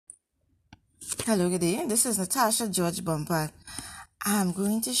Hello, good day. This is Natasha George-Bompart. I'm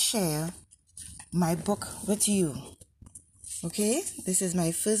going to share my book with you. Okay? This is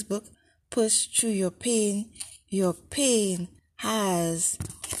my first book, Push Through Your Pain. Your pain has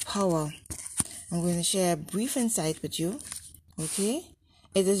power. I'm going to share a brief insight with you. Okay?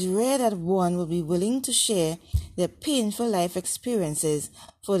 It is rare that one will be willing to share their painful life experiences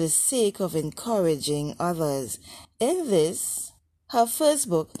for the sake of encouraging others. In this, her first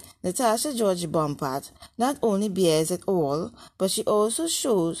book, Natasha George-Bompart, not only bears it all, but she also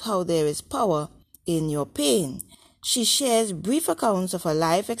shows how there is power in your pain. She shares brief accounts of her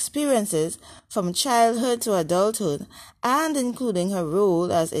life experiences from childhood to adulthood, and including her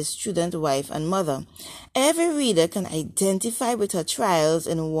role as a student, wife, and mother. Every reader can identify with her trials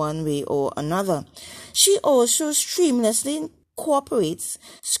in one way or another. She also seamlessly incorporates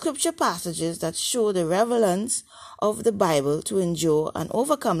scripture passages that show the relevance of the Bible to endure and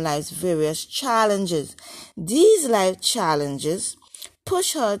overcome life's various challenges. These life challenges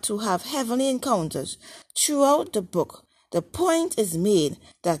push her to have heavenly encounters. Throughout the book, the point is made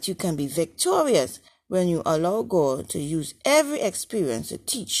that you can be victorious when you allow God to use every experience to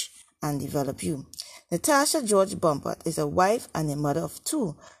teach and develop you. Natasha George-Bompart is a wife and a mother of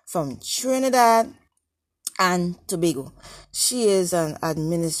two from Trinidad and Tobago. She is an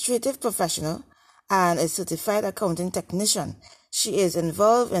administrative professional and a certified accounting technician. She is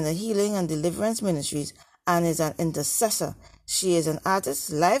involved in the healing and deliverance ministries and is an intercessor. She is an artist,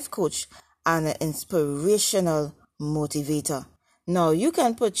 life coach, and an inspirational motivator. Now, you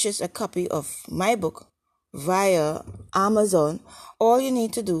can purchase a copy of my book via Amazon. All you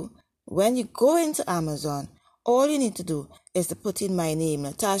need to do, when you go into Amazon, all you need to do is to put in my name,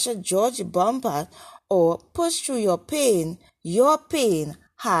 Natasha George-Bompart, or Push Through Your Pain. Your pain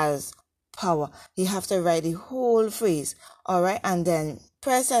has power. You have to write the whole phrase, all right, and then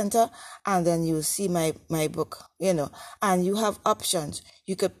press enter, and then you see my book, and you have options.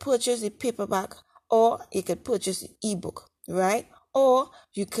 You could purchase the paperback, or you could purchase the ebook, right? Or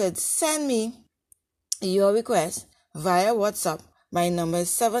you could send me your request via WhatsApp. My number is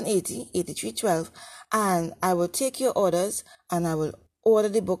 780-8312, and I will take your orders, and I will order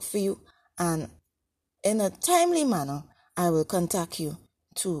the book for you, and in a timely manner, I will contact you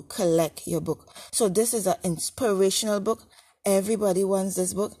to collect your book. So this is an inspirational book. Everybody wants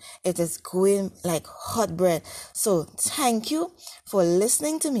this book. It is going like hot bread. So thank you for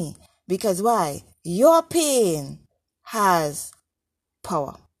listening to me, because why? Your pain has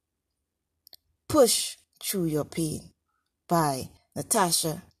power. Push Through Your Pain by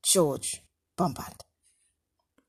Natasha George-Bompart.